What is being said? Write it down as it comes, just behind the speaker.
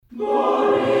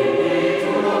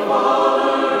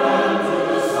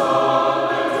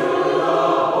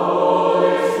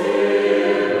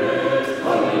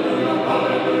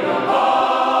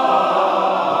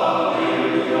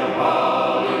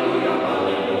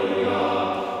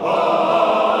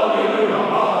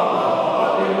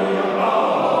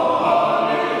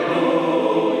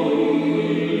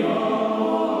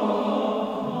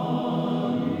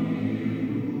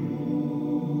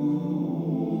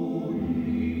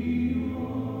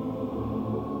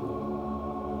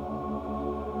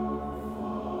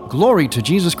Glory to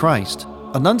Jesus Christ.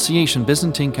 Annunciation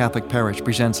Byzantine Catholic Parish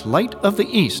presents Light of the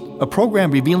East, a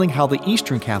program revealing how the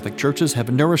Eastern Catholic Churches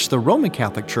have nourished the Roman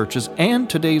Catholic Churches and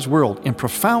today's world in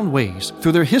profound ways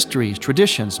through their histories,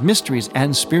 traditions, mysteries,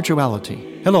 and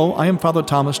spirituality. Hello, I am Father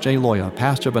Thomas J. Loya,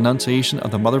 pastor of Annunciation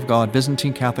of the Mother of God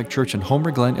Byzantine Catholic Church in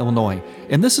Homer Glen, Illinois,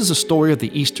 and this is a story of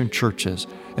the Eastern Churches,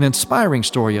 an inspiring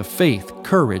story of faith,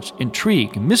 courage,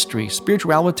 intrigue, mystery,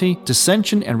 spirituality,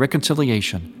 dissension, and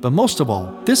reconciliation. But most of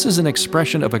all, this is an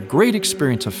expression of a great experience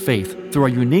of faith through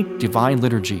a unique divine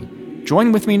liturgy.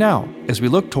 Join with me now as we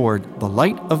look toward the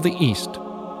Light of the East.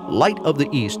 Light of the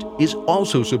East is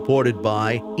also supported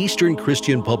by Eastern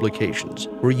Christian Publications,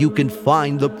 where you can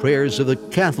find the prayers of the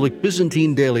Catholic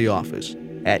Byzantine Daily Office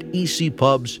at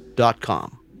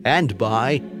ecpubs.com, and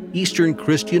by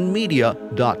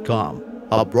easternchristianmedia.com,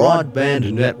 a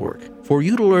broadband network for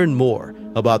you to learn more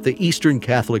about the Eastern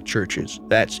Catholic Churches.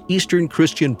 That's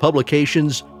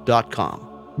easternchristianpublications.com.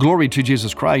 Glory to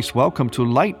Jesus Christ. Welcome to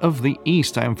Light of the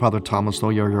East. I am Father Thomas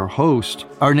Loya, your host.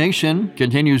 Our nation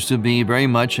continues to be very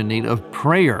much in need of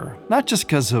prayer, not just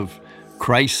because of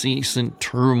crises and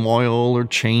turmoil or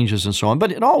changes and so on,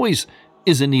 but it always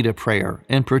is in need of prayer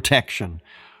and protection.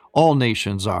 All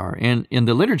nations are. And in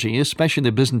the liturgy, especially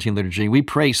the Byzantine liturgy, we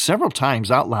pray several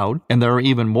times out loud, and there are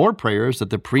even more prayers that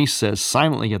the priest says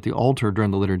silently at the altar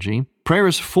during the liturgy.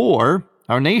 Prayers for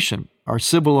our nation, our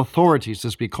civil authorities,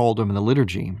 as we call them in the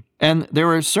liturgy. And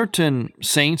there are certain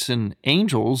saints and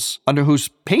angels under whose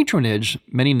patronage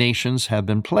many nations have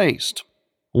been placed.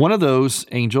 One of those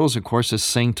angels, of course, is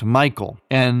Saint Michael.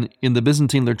 And in the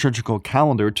Byzantine liturgical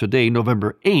calendar today,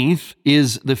 November 8th,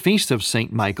 is the feast of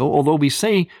Saint Michael, although we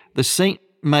say the Saint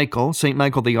Michael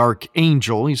the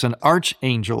Archangel, he's an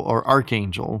archangel or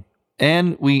archangel,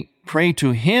 and we pray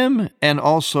to him and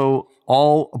also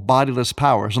all bodiless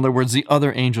powers, in other words, the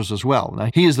other angels as well. Now,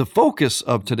 he is the focus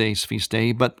of today's feast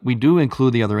day, but we do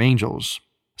include the other angels.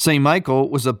 St. Michael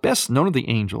was the best known of the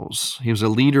angels. He was a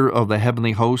leader of the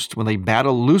heavenly host when they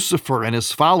battled Lucifer and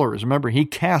his followers. Remember, he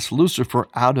cast Lucifer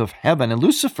out of heaven, and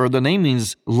Lucifer, the name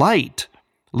means light.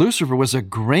 Lucifer was a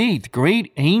great,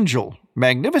 great angel,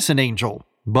 magnificent angel,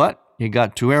 but he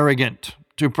got too arrogant,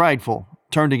 too prideful,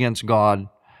 turned against God,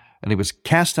 and he was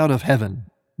cast out of heaven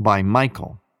by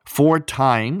Michael. 4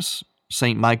 times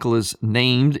St. Michael is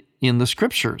named in the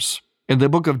Scriptures. In the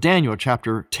book of Daniel,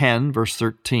 chapter 10, verse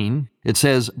 13, it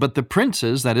says, "But the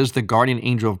princes," that is the guardian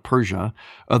angel of Persia,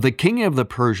 "of the king of the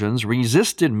Persians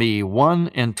resisted me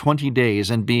 21 days,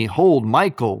 and behold,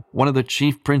 Michael, one of the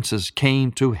chief princes,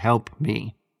 came to help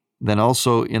me." Then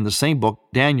also in the same book,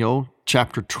 Daniel,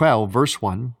 chapter 12, verse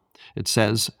 1, it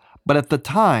says, "But at the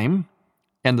time,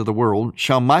 end of the world,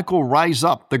 shall Michael rise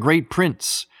up, the great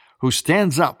prince, who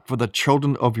stands up for the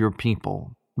children of your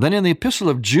people." Then in the epistle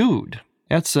of Jude,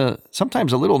 that's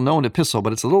sometimes a little known epistle,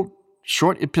 but it's a little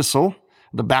short epistle,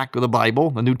 the back of the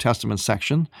Bible, the New Testament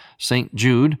section, St.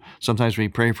 Jude. Sometimes we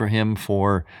pray for him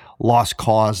for lost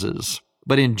causes.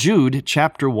 But in Jude,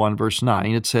 chapter 1, verse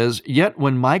 9, it says, "Yet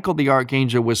when Michael the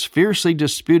archangel was fiercely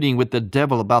disputing with the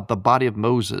devil about the body of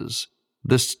Moses,"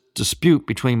 this dispute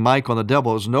between Michael and the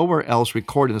devil is nowhere else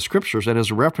recorded in the Scriptures and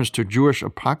is a reference to Jewish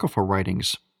apocryphal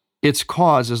writings. Its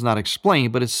cause is not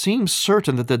explained, but it seems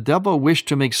certain that the devil wished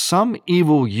to make some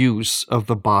evil use of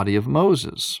the body of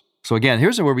Moses. So again,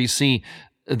 here's where we see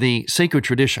the sacred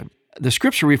tradition. The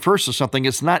Scripture refers to something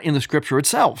that's not in the Scripture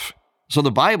itself. So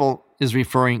the Bible is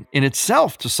referring in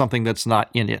itself to something that's not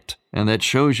in it. And that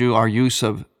shows you our use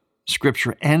of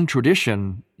Scripture and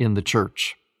tradition in the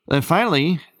Church. And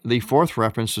finally, the 4th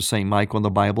reference to St. Michael in the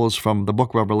Bible is from the book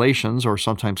of Revelations, or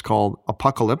sometimes called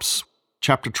Apocalypse,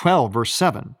 chapter 12, verse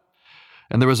 7.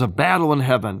 "And there was a battle in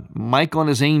heaven. Michael and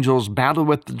his angels battled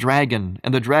with the dragon,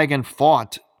 and the dragon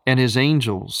fought and his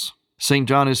angels." St.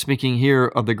 John is speaking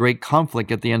here of the great conflict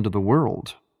at the end of the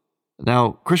world.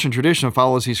 Now, Christian tradition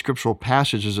follows these scriptural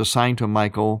passages assigned to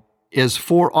Michael as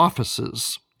 4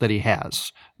 offices that he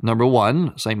has. Number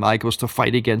 1, St. Michael is to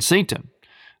fight against Satan.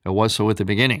 It was so at the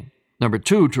beginning. Number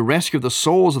 2, to rescue the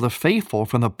souls of the faithful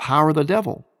from the power of the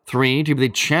devil. 3, to be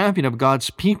the champion of God's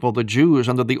people, the Jews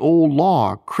under the old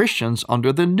law, Christians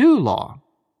under the new law.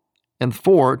 and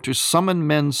 4, to summon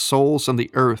men's souls in the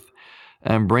earth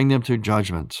and bring them to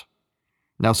judgment.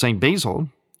 Now, St. Basil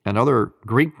and other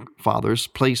Greek fathers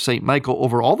place St. Michael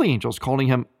over all the angels, calling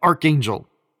him Archangel.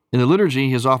 In the liturgy,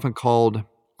 he is often called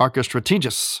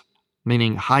Archistrategos,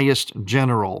 meaning highest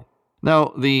general.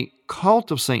 Now, the cult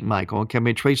of St. Michael can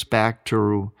be traced back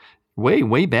to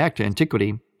way back to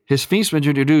antiquity. His feast was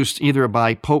introduced either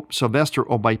by Pope Sylvester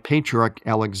or by Patriarch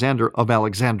Alexander of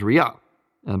Alexandria,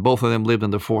 and both of them lived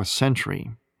in the 4th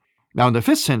century. Now, in the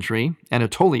 5th century,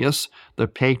 Anatolius, the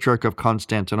Patriarch of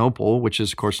Constantinople, which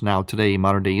is, of course, now today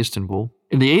modern-day Istanbul,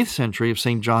 in the 8th century of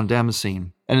St. John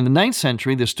Damascene, and in the 9th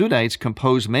century, the Studites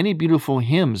composed many beautiful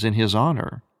hymns in his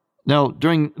honor. Now,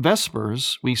 during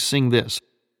Vespers, we sing this: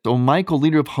 O Michael,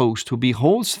 leader of hosts, who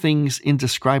beholds things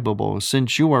indescribable,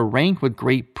 since you are ranked with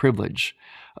great privilege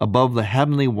above the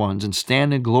heavenly ones and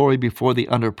stand in glory before the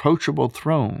unapproachable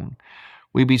throne,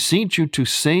 we beseech you to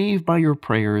save by your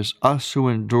prayers us who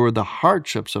endure the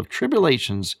hardships of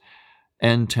tribulations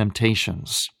and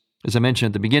temptations. As I mentioned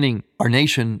at the beginning, our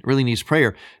nation really needs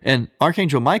prayer. And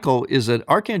Archangel Michael is an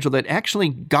archangel that actually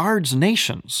guards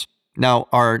nations. Now,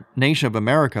 our nation of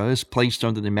America is placed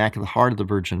under the Immaculate Heart of the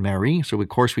Virgin Mary, so of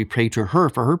course we pray to her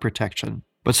for her protection.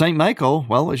 But St. Michael,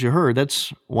 well, as you heard,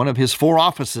 that's one of his 4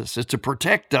 offices, is to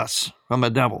protect us from the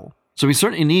devil. So we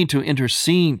certainly need to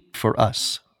intercede for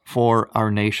us, for our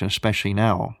nation, especially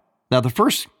now. Now, the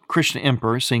first Christian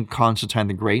emperor, St. Constantine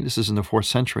the Great, this is in the 4th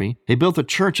century, he built a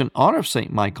church in honor of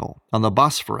St. Michael on the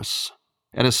Bosphorus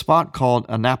at a spot called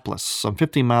Annapolis, some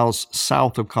 50 miles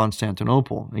south of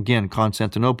Constantinople. Again,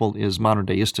 Constantinople is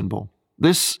modern-day Istanbul.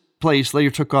 This place later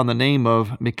took on the name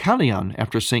of Mycalion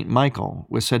after St. Michael,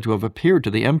 was said to have appeared to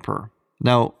the emperor.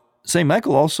 Now, St.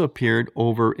 Michael also appeared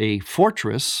over a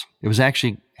fortress. It was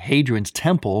actually Hadrian's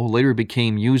temple, later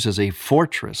became used as a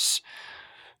fortress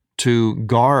to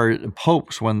guard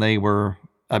popes when they were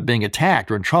being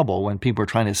attacked or in trouble, when people were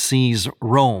trying to seize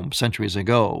Rome centuries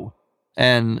ago.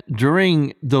 And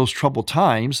during those troubled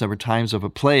times, there were times of a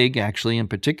plague, actually, in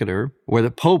particular, where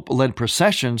the Pope led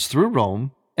processions through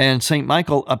Rome, and St.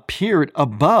 Michael appeared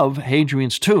above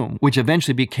Hadrian's tomb, which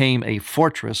eventually became a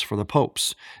fortress for the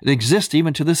popes. It exists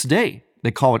even to this day.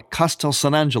 They call it Castel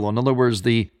San Angelo, in other words,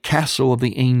 the Castle of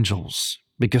the Angels,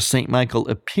 because St. Michael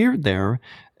appeared there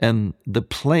and the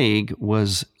plague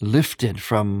was lifted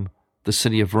from the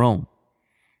city of Rome.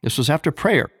 This was after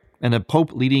prayer and the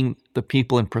Pope leading the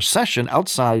people in procession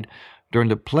outside during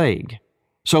the plague.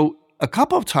 So a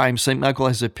couple of times St. Michael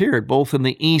has appeared both in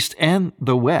the east and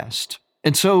the west.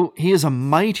 And so he is a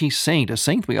mighty saint, a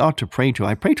saint we ought to pray to.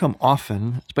 I pray to him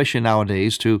often, especially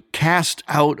nowadays, to cast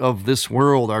out of this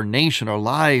world, our nation, our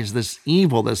lives, this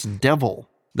evil, this devil.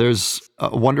 There's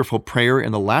a wonderful prayer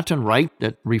in the Latin Rite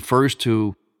that refers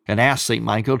to and asks St.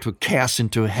 Michael to cast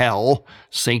into hell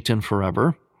Satan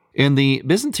forever. In the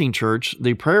Byzantine Church,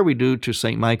 the prayer we do to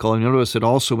St. Michael, and notice it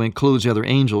also includes the other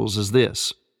angels, is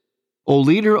this: O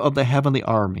leader of the heavenly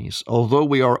armies, although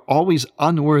we are always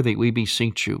unworthy, we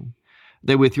beseech you,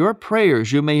 that with your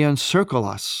prayers you may encircle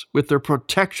us with the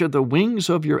protection of the wings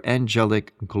of your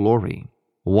angelic glory.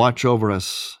 Watch over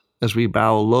us as we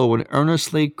bow low and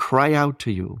earnestly cry out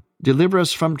to you. Deliver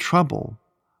us from trouble,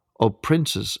 O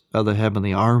princes of the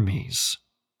heavenly armies.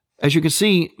 As you can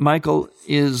see, Michael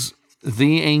is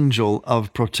the angel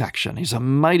of protection. He's a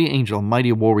mighty angel, a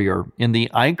mighty warrior. In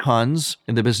the icons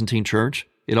in the Byzantine Church,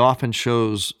 it often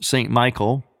shows St.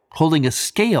 Michael holding a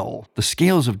scale, the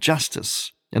scales of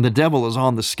justice, and the devil is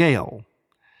on the scale.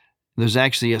 There's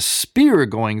actually a spear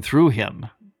going through him.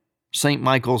 St.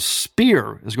 Michael's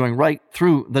spear is going right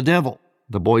through the devil.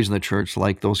 The boys in the church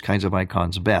like those kinds of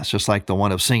icons best, just like the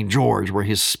one of St. George, where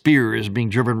his spear is being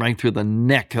driven right through the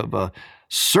neck of a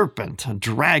serpent, a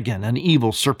dragon, an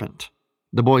evil serpent.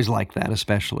 The boys like that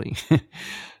especially.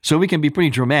 So we can be pretty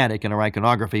dramatic in our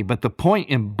iconography, but the point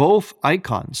in both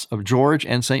icons of George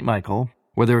and St. Michael,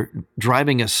 where they're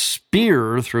driving a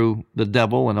spear through the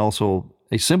devil and also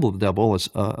a symbol of the devil,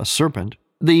 a serpent,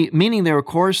 the meaning there, of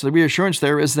course, the reassurance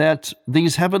there is that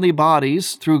these heavenly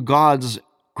bodies, through God's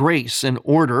grace and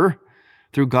order,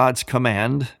 through God's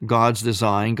command, God's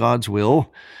design, God's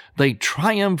will, they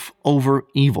triumph over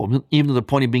evil, even to the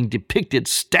point of being depicted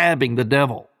stabbing the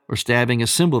devil, or stabbing a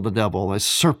symbol of the devil, a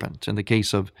serpent, in the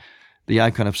case of the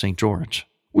icon of St. George.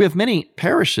 We have many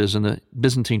parishes in the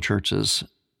Byzantine churches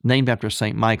named after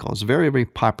St. Michael. He's a very, very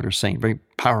popular saint, very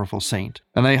powerful saint.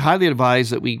 And I highly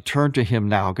advise that we turn to him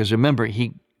now, because remember,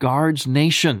 he guards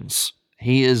nations.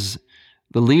 He is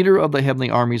the leader of the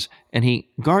heavenly armies, and he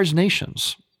guards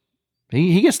nations.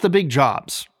 He gets the big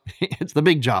jobs. It's the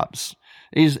big jobs.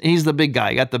 He's the big guy.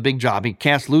 He got the big job. He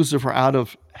cast Lucifer out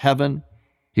of heaven.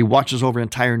 He watches over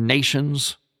entire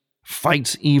nations,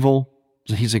 fights evil.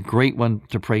 He's a great one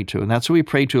to pray to. And that's who we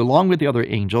pray to along with the other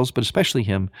angels, but especially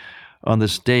him on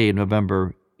this day,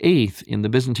 November 8th, in the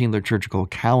Byzantine liturgical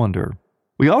calendar.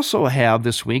 We also have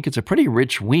this week, it's a pretty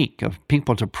rich week of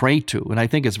people to pray to. And I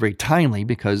think it's very timely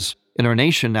because in our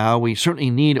nation now, we certainly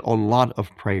need a lot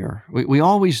of prayer. We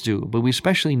always do, but we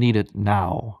especially need it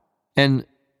now. And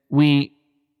we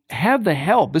have the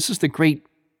help. This is the great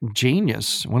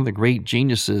genius, one of the great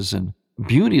geniuses and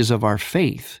beauties of our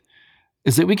faith,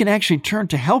 is that we can actually turn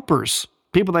to helpers,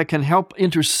 people that can help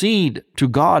intercede to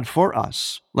God for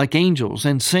us, like angels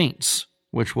and saints,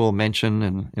 which we'll mention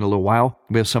in a little while.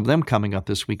 We have some of them coming up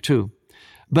this week too.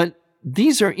 But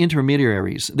these are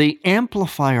intermediaries. They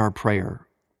amplify our prayer.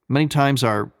 Many times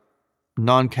our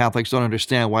non-Catholics don't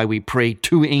understand why we pray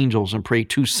to angels and pray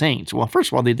to saints. Well,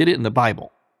 first of all, they did it in the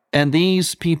Bible. And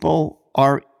these people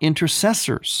are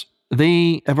intercessors.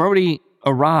 They have already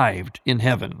arrived in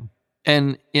heaven.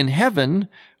 And in heaven,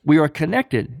 we are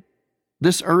connected.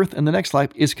 This earth and the next life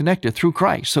is connected through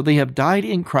Christ. So they have died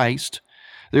in Christ.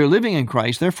 They're living in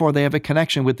Christ. Therefore, they have a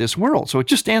connection with this world. So it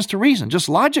just stands to reason, just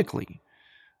logically.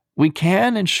 We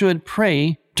can and should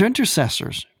pray to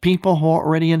intercessors, people who are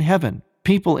already in heaven,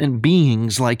 people and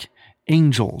beings like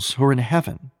angels who are in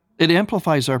heaven. It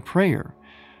amplifies our prayer.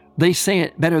 They say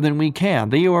it better than we can.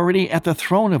 They are already at the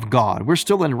throne of God. We're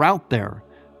still en route there,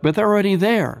 but they're already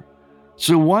there.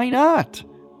 So why not?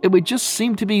 It would just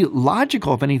seem to be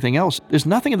logical, if anything else. There's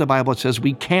nothing in the Bible that says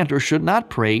we can't or should not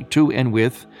pray to and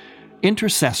with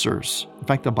intercessors. In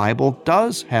fact, the Bible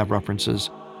does have references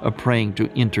of praying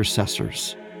to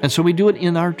intercessors. And so we do it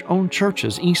in our own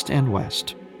churches, East and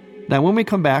West. Now, when we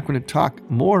come back, we're going to talk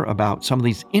more about some of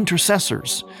these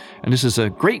intercessors. And this is a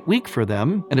great week for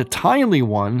them and a timely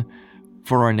one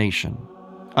for our nation.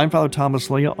 I'm Father Thomas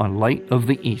Loya on Light of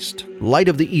the East. Light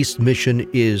of the East mission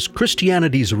is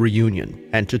Christianity's reunion.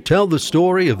 And to tell the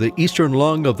story of the Eastern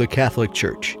lung of the Catholic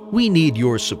Church, we need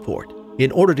your support.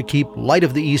 In order to keep Light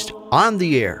of the East on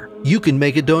the air, you can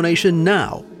make a donation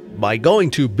now by going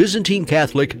to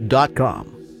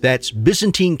ByzantineCatholic.com. That's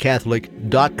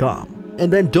ByzantineCatholic.com.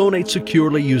 And then donate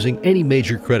securely using any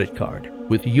major credit card.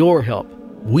 With your help,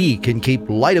 we can keep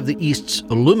Light of the East's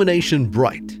illumination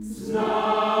bright.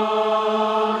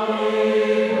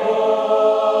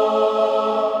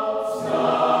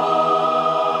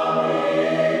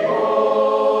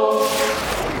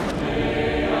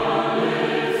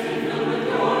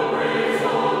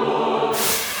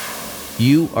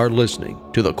 You are listening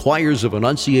to the Choirs of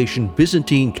Annunciation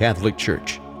Byzantine Catholic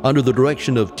Church under the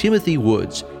direction of Timothy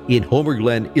Woods in Homer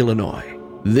Glen, Illinois.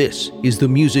 This is the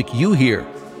music you hear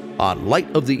on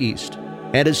Light of the East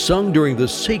and is sung during the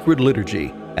sacred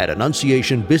liturgy at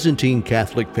Annunciation Byzantine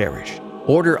Catholic Parish.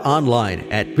 Order online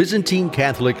at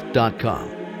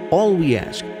ByzantineCatholic.com. All we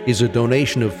ask is a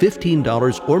donation of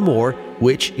 $15 or more,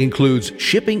 which includes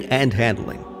shipping and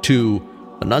handling, to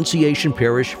Annunciation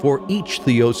Parish for each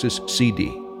Theosis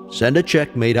CD. Send a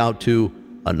check made out to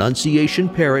Annunciation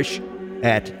Parish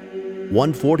at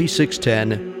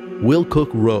 14610 Wilcook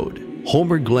Road,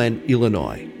 Homer Glen,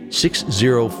 Illinois,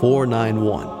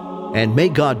 60491. And may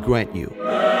God grant you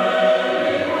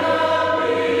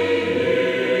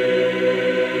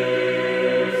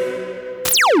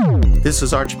This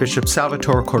is Archbishop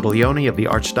Salvatore Cordileone of the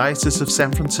Archdiocese of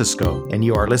San Francisco, and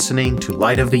you are listening to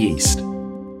Light of the East.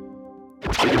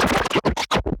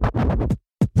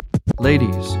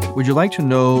 Ladies, would you like to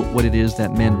know what it is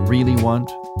that men really want?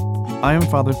 I am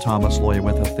Father Thomas Loya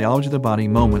with a Theology of the Body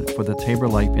moment for the Tabor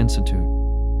Life Institute.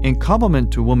 In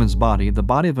complement to woman's body, the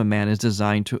body of a man is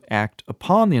designed to act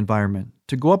upon the environment,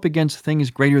 to go up against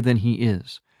things greater than he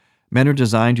is. Men are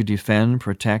designed to defend,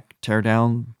 protect, tear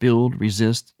down, build,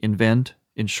 resist, invent,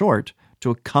 in short, to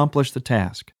accomplish the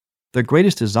task. Their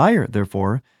greatest desire,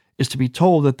 therefore, is to be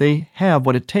told that they have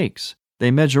what it takes, they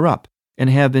measure up, and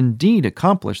have indeed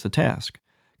accomplished the task.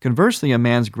 Conversely, a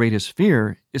man's greatest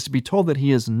fear is to be told that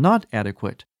he is not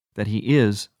adequate, that he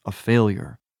is a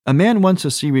failure. A man wants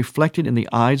to see reflected in the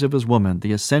eyes of his woman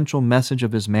the essential message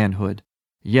of his manhood.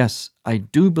 Yes, I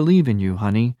do believe in you,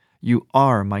 honey. You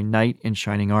are my knight in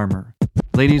shining armor.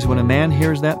 Ladies, when a man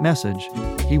hears that message,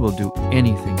 he will do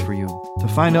anything for you. To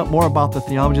find out more about the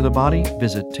theology of the body,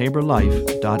 visit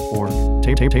taborlife.org.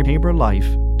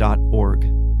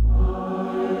 taborlife.org.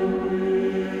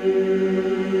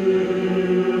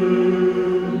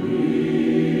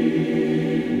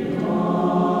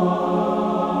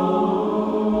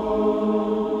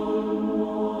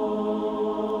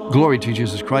 Glory to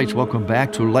Jesus Christ. Welcome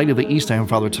back to Light of the East. I am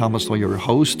Father Thomas Loya, your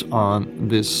host on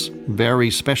this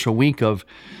very special week of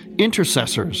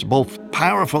intercessors, both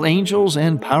powerful angels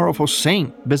and powerful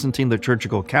saint Byzantine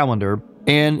liturgical calendar.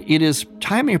 And it is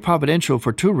timely and providential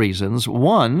for two reasons.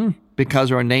 One,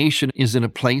 because our nation is in a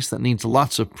place that needs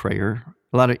lots of prayer,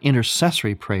 a lot of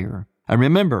intercessory prayer. And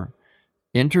remember,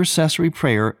 intercessory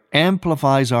prayer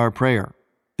amplifies our prayer.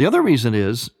 The other reason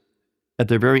is, at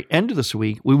the very end of this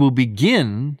week, we will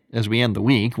begin, as we end the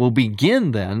week, we'll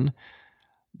begin then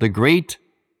the great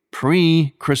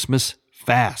pre-Christmas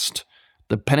fast,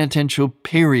 the penitential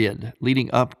period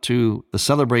leading up to the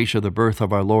celebration of the birth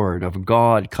of our Lord, of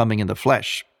God coming in the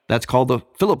flesh. That's called the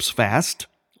Philip's fast.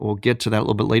 We'll get to that a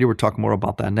little bit later. We'll talk more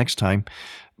about that next time.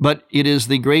 But it is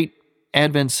the great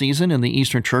Advent season in the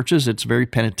Eastern churches. It's very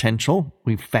penitential.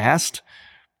 We fast,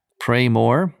 pray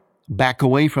more, back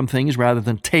away from things rather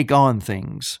than take on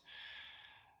things.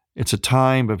 It's a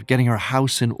time of getting our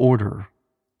house in order.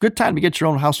 Good time to get your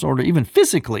own house in order, even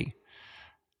physically.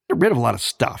 Get rid of a lot of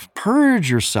stuff.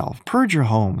 Purge yourself. Purge your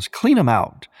homes. Clean them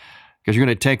out. Because you're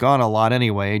going to take on a lot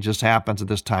anyway. It just happens at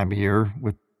this time of year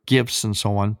with gifts and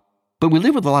so on. But we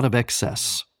live with a lot of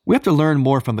excess. We have to learn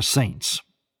more from the saints.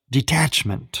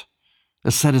 Detachment.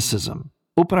 Asceticism.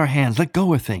 Open our hands. Let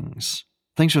go of things.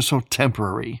 Things are so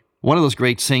temporary. One of those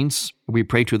great saints we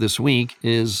pray to this week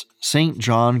is St.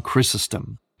 John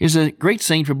Chrysostom. He's a great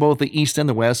saint for both the East and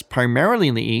the West, primarily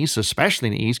in the East, especially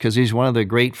in the East, because he's one of the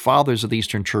great fathers of the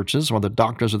Eastern churches, one of the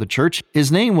doctors of the church.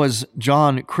 His name was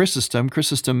John Chrysostom.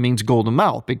 Chrysostom means golden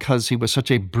mouth because he was such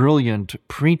a brilliant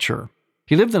preacher.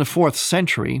 He lived in the 4th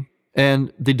century,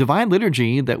 and the Divine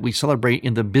Liturgy that we celebrate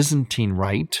in the Byzantine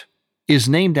Rite is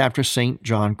named after St.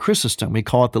 John Chrysostom. We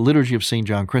call it the Liturgy of St.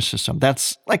 John Chrysostom.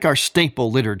 That's like our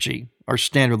staple liturgy, our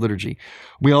standard liturgy.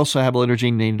 We also have a liturgy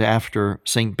named after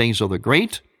St. Basil the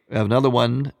Great. We have another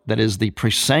one that is the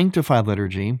Presanctified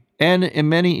Liturgy. And in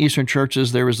many Eastern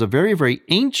churches, there is a very, very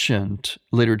ancient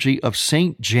liturgy of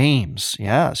St. James.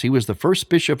 Yes, he was the first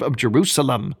bishop of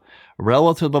Jerusalem,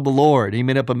 relative of the Lord. He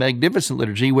made up a magnificent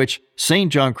liturgy, which St.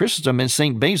 John Chrysostom and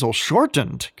St. Basil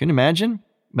shortened. Can you imagine?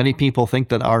 Many people think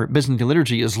that our Byzantine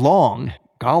liturgy is long.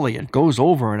 Golly, it goes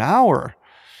over an hour.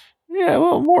 Yeah,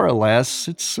 well, more or less.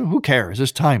 Who cares?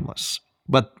 It's timeless.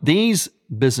 But these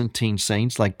Byzantine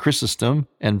saints like Chrysostom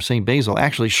and St. Basil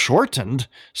actually shortened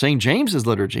St. James's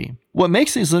liturgy. What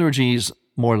makes these liturgies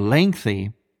more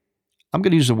lengthy, I'm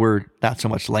going to use a word not so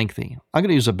much lengthy. I'm going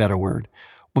to use a better word.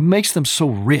 What makes them so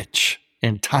rich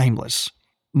and timeless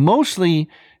mostly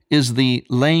is the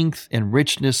length and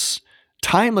richness,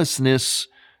 timelessness,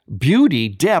 beauty,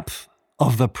 depth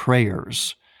of the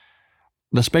prayers,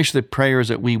 especially the prayers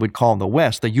that we would call in the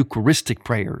West, the Eucharistic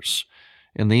prayers.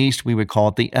 In the East, we would call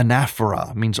it the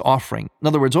anaphora, means offering. In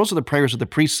other words, those are the prayers that the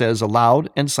priest says aloud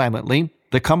and silently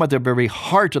that come at the very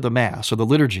heart of the Mass or the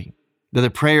liturgy. They're the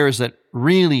prayers that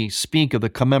really speak of the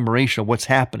commemoration of what's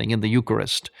happening in the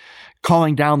Eucharist,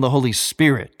 calling down the Holy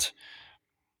Spirit.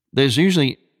 There's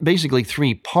usually basically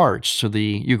 3 parts to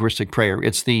the Eucharistic prayer.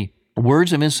 It's the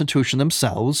words of institution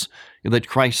themselves that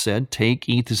Christ said, take,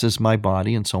 eat, this is my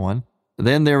body, and so on.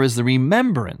 Then there is the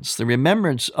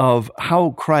remembrance of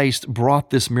how Christ brought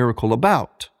this miracle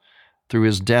about through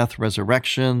his death,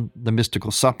 resurrection, the mystical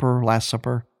supper, Last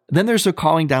Supper. Then there's the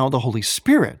calling down of the Holy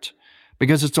Spirit,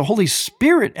 because it's the Holy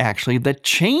Spirit actually that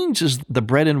changes the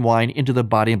bread and wine into the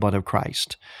body and blood of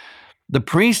Christ. The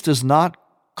priest does not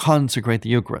consecrate the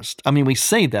Eucharist. I mean, we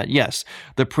say that, yes.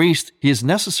 The priest, he is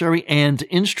necessary and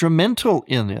instrumental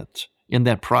in it, in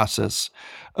that process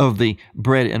of the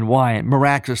bread and wine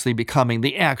miraculously becoming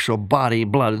the actual body,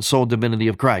 blood, and soul divinity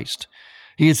of Christ.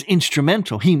 He is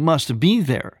instrumental. He must be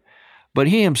there. But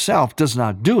he himself does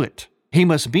not do it. He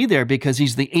must be there because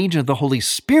he's the agent of the Holy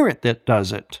Spirit that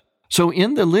does it. So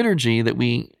in the liturgy that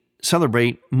we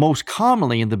celebrate most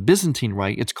commonly in the Byzantine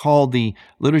Rite, it's called the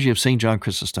Liturgy of St. John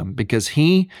Chrysostom because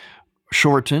he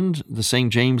shortened the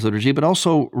St. James liturgy, but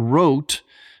also wrote,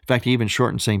 in fact, he even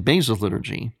shortened St. Basil's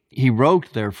liturgy. He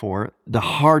wrote, therefore, the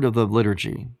heart of the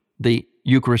liturgy, the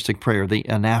Eucharistic prayer, the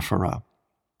anaphora.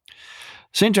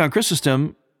 St. John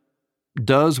Chrysostom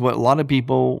does what a lot of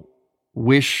people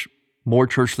wish more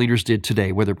church leaders did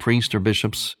today, whether priests or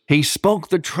bishops. He spoke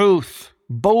the truth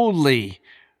boldly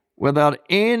without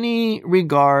any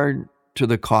regard to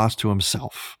the cost to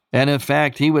himself. And in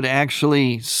fact, he would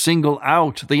actually single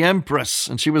out the empress,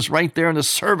 and she was right there in the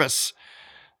service.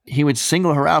 He would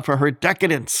single her out for her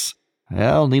decadence.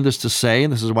 Well, needless to say,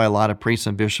 and this is why a lot of priests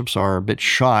and bishops are a bit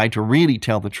shy to really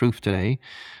tell the truth today,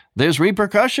 there's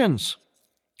repercussions.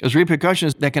 There's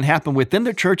repercussions that can happen within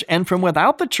the church and from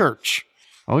without the church.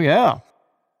 Oh, yeah.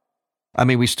 I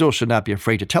mean, we still should not be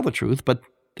afraid to tell the truth, but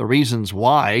the reasons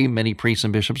why many priests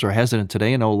and bishops are hesitant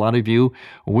today, I know a lot of you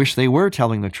wish they were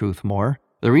telling the truth more.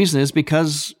 The reason is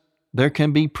because there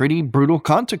can be pretty brutal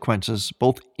consequences,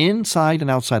 both inside and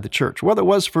outside the church. Well, it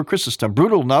was for Chrysostom,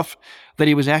 brutal enough that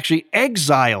he was actually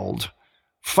exiled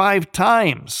 5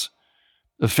 times.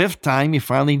 The 5th time, he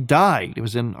finally died. It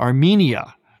was in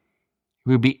Armenia.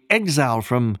 He would be exiled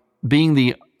from being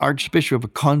the Archbishop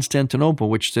of Constantinople,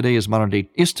 which today is modern-day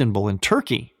Istanbul in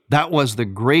Turkey. That was the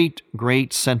great,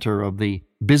 great center of the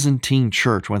Byzantine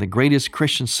Church, one of the greatest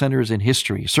Christian centers in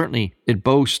history. Certainly, it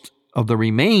boasts of the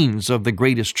remains of the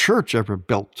greatest church ever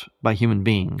built by human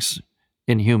beings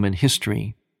in human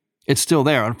history. It's still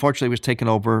there. Unfortunately, it was taken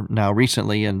over now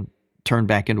recently and turned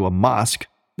back into a mosque.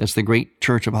 That's the great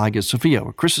church of Hagia Sophia.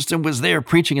 Chrysostom was there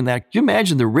preaching in that. Can you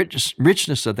imagine the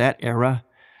richness of that era?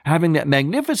 Having that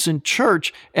magnificent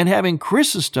church and having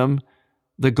Chrysostom,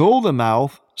 the golden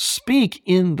mouth, speak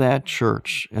in that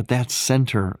church, at that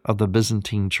center of the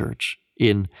Byzantine Church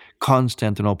in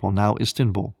Constantinople, now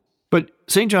Istanbul. But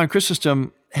St. John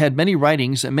Chrysostom had many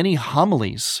writings and many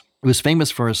homilies. He was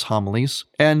famous for his homilies,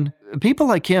 and people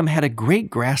like him had a great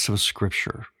grasp of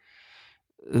Scripture.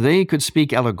 They could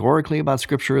speak allegorically about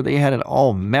Scripture. They had it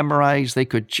all memorized. They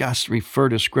could just refer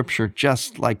to Scripture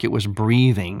just like it was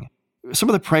breathing. Some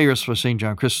of the prayers for St.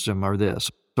 John Chrysostom are this.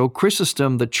 "O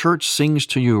Chrysostom, the church sings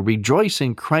to you, rejoice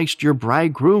in Christ your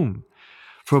bridegroom.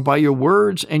 For by your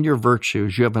words and your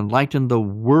virtues you have enlightened the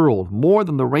world more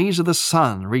than the rays of the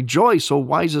sun. Rejoice, O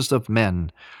wisest of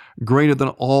men, greater than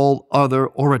all other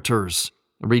orators.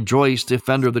 Rejoice,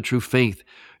 defender of the true faith.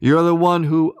 You are the one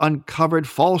who uncovered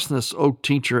falseness, O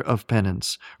teacher of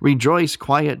penance. Rejoice,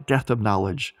 quiet death of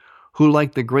knowledge, who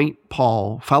like the great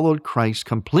Paul followed Christ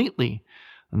completely.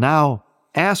 Now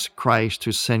ask Christ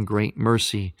to send great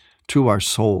mercy to our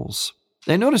souls."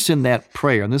 And notice in that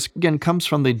prayer, and this again comes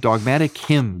from the dogmatic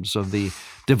hymns of the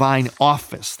divine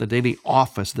office, the daily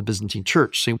office of the Byzantine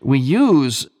Church. So we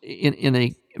use, in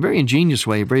a very ingenious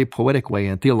way, a very poetic way,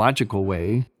 and theological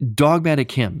way,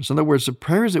 dogmatic hymns. In other words, the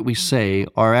prayers that we say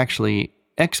are actually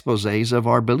exposés of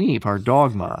our belief, our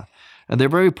dogma. And they're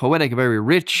very poetic, very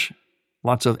rich,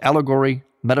 lots of allegory,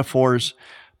 metaphors,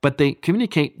 but they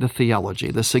communicate the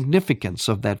theology, the significance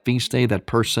of that feast day, that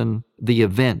person, the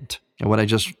event. And what I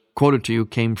just quoted to you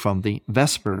came from the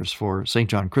Vespers for St.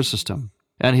 John Chrysostom.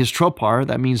 And his tropar,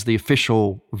 that means the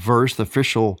official verse, the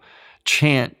official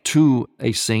chant to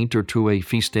a saint or to a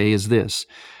feast day is this: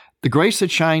 "The grace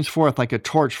that shines forth like a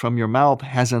torch from your mouth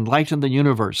has enlightened the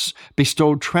universe,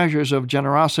 bestowed treasures of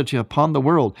generosity upon the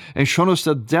world, and shown us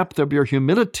the depth of your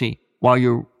humility, while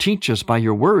you teach us by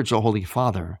your words, O Holy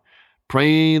Father.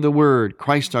 Pray the word,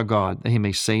 Christ our God, that he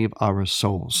may save our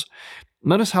souls."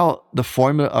 Notice how the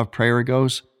formula of prayer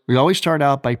goes. We always start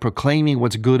out by proclaiming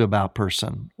what's good about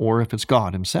person, or if it's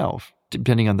God himself,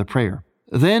 depending on the prayer.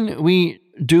 Then we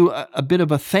do a bit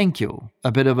of a thank you,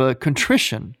 a bit of a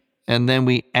contrition, and then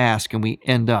we ask, and we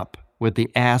end up with the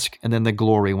ask and then the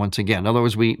glory once again. In other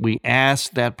words, we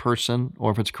ask that person,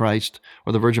 or if it's Christ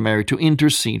or the Virgin Mary, to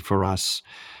intercede for us,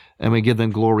 and we give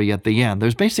them glory at the end.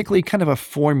 There's basically kind of a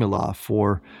formula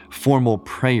for formal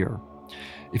prayer.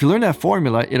 If you learn that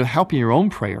formula, it'll help in your own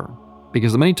prayer,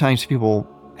 because many times people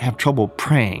have trouble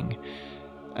praying.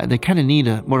 They kind of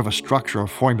need more of a structure or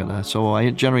formula, so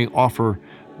I generally offer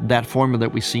that formula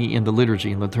that we see in the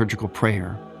liturgy, in liturgical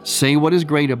prayer. Say what is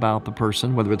great about the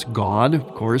person, whether it's God, of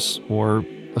course, or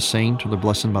a saint or the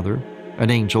Blessed Mother,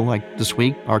 an angel, like this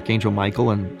week, Archangel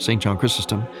Michael and St. John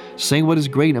Chrysostom. Say what is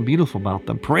great and beautiful about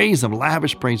them. Praise them,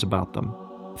 lavish praise about them.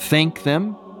 Thank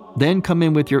them. Then come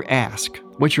in with your ask,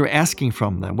 what you're asking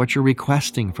from them, what you're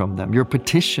requesting from them, your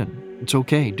petition. It's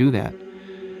okay, do that.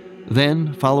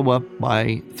 Then follow up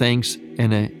by thanks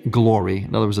and a glory.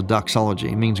 In other words, a doxology.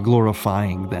 It means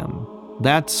glorifying them.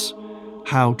 That's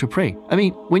how to pray. I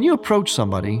mean, when you approach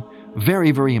somebody,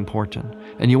 very, very important,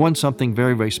 and you want something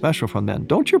very, very special from them,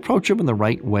 don't you approach them in the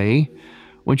right way?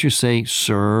 Wouldn't you say,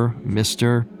 Sir,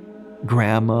 Mr.,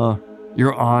 Grandma,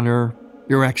 Your Honor,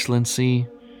 Your Excellency,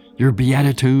 Your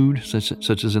Beatitude,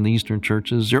 such as in the Eastern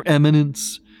churches, Your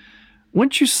Eminence?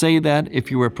 Wouldn't you say that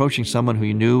if you were approaching someone who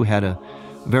you knew had a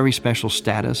very special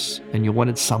status and you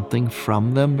wanted something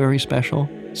from them very special?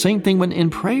 Same thing when in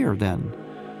prayer then.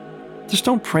 Just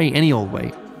don't pray any old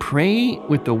way. Pray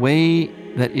with the way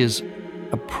that is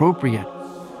appropriate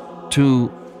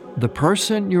to the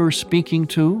person you're speaking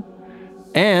to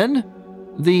and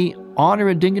the honor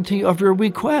and dignity of your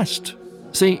request.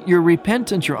 See, your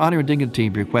repentance, your honor and dignity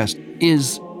of your request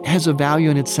has a value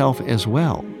in itself as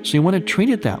well. So you want to treat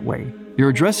it that way. You're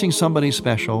addressing somebody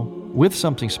special with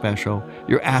something special.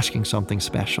 You're asking something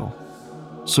special.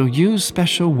 So use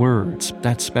special words,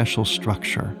 that special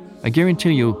structure. I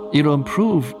guarantee you, it'll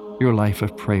improve your life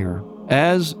of prayer.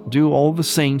 as do all the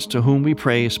saints to whom we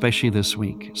pray, especially this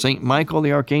week. St. Michael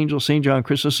the Archangel, St. John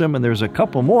Chrysostom, and there's a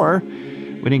couple more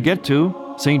we didn't get to,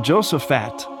 St.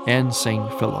 Josaphat and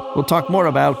St. Philip. We'll talk more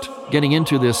about getting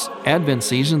into this Advent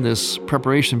season, this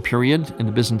preparation period in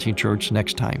the Byzantine Church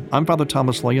next time. I'm Father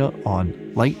Thomas Loya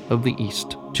on Light of the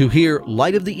East. To hear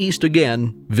Light of the East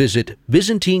again, visit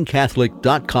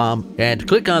ByzantineCatholic.com and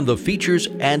click on the Features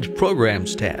and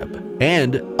Programs tab.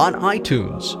 And on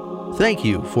iTunes. Thank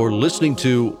you for listening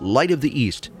to Light of the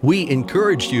East. We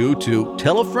encourage you to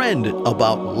tell a friend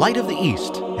about Light of the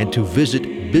East and to visit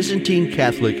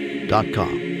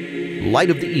ByzantineCatholic.com. Light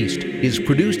of the East is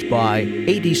produced by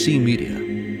ADC Media.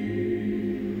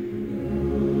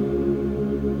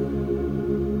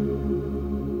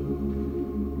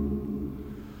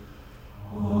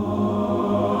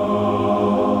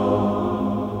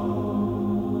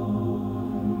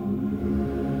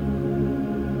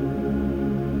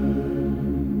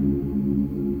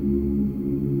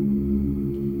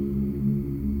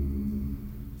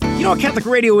 You know what Catholic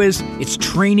radio is? It's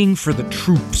training for the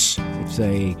troops. It's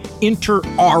a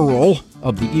interaural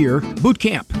of the ear boot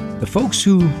camp. The folks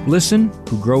who listen,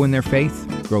 who grow in their faith,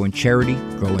 grow in charity,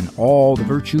 grow in all the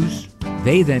virtues,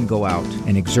 they then go out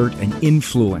and exert an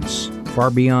influence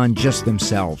far beyond just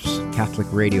themselves. Catholic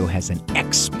radio has an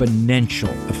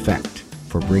exponential effect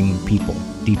for bringing people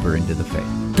deeper into the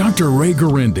faith. Dr. Ray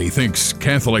Guarendi thinks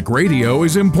Catholic radio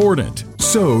is important.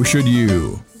 So should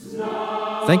you.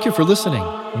 Thank you for listening.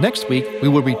 Next week, we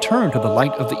will return to the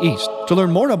Light of the East. To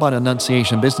learn more about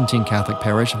Annunciation Byzantine Catholic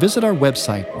Parish, visit our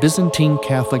website,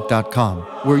 ByzantineCatholic.com,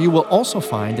 where you will also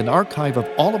find an archive of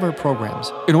all of our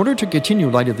programs. In order to continue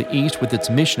Light of the East with its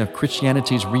mission of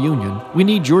Christianity's reunion, we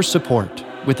need your support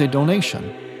with a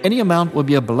donation. Any amount will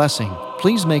be a blessing.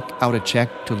 Please make out a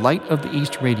check to Light of the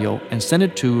East Radio and send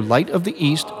it to Light of the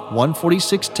East,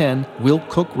 14610 Will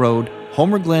Cook Road,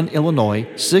 Homer Glen, Illinois,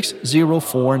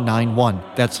 60491.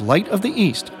 That's Light of the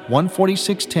East,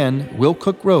 14610 Will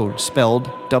Cook Road,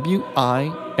 spelled WILL-COOK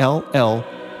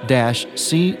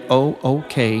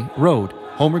Road,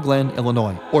 Homer Glen,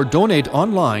 Illinois. Or donate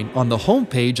online on the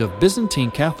homepage of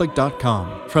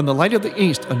ByzantineCatholic.com. From the Light of the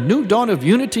East, a new dawn of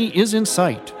unity is in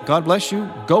sight. God bless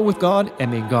you, go with God,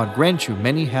 and may God grant you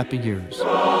many happy years.